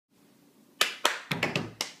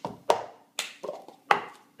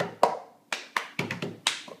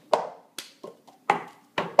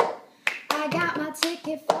my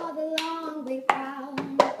ticket for the long way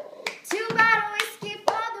round. 2 bottles whiskey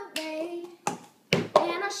for the way.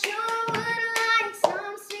 And I sure would like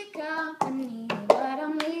some sweet company, but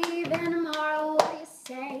I'm leaving tomorrow. What do you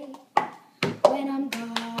say? When I'm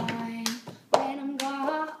gone, when I'm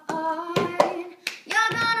gone,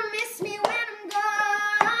 you're gonna miss me when I'm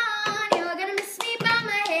gone. You're gonna miss me by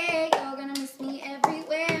my head. You're gonna miss me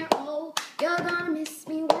everywhere. Oh, you're gonna miss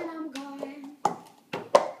me when I'm gone.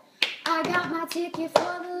 I got my ticket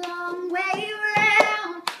for the long way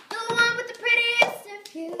round, the one with the prettiest of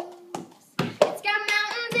views. It's got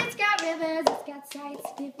mountains, it's got rivers, it's got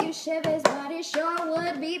sights to give you shivers, but it sure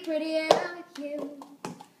would be prettier with you.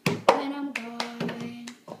 When I'm gone,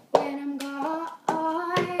 when I'm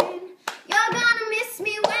gone, you're gonna miss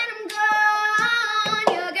me when I'm gone.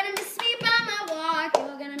 You're gonna miss me by my walk,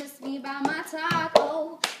 you're gonna miss me by my talk.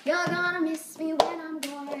 Oh, you're gonna miss me when I'm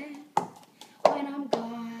gone. When I'm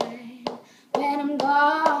gone, when I'm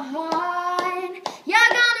gone,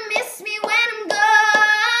 you're gonna miss me when I'm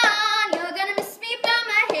gone. You're gonna miss me by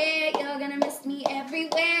my head, you're gonna miss me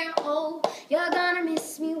everywhere. Oh, you're gonna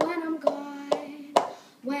miss me when I'm gone.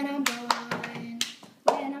 When I'm gone,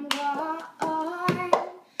 when I'm gone,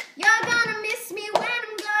 you're gonna miss me when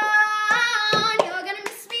I'm gone. You're gonna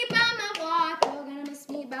miss me by my walk, you're gonna miss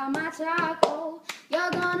me by my talk. Oh,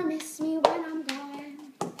 you're gonna miss me when I'm gone.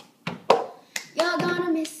 You're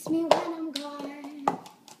gonna miss me when I'm gone.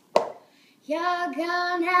 You're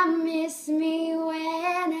gonna miss me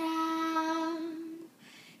when I'm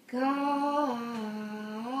gone.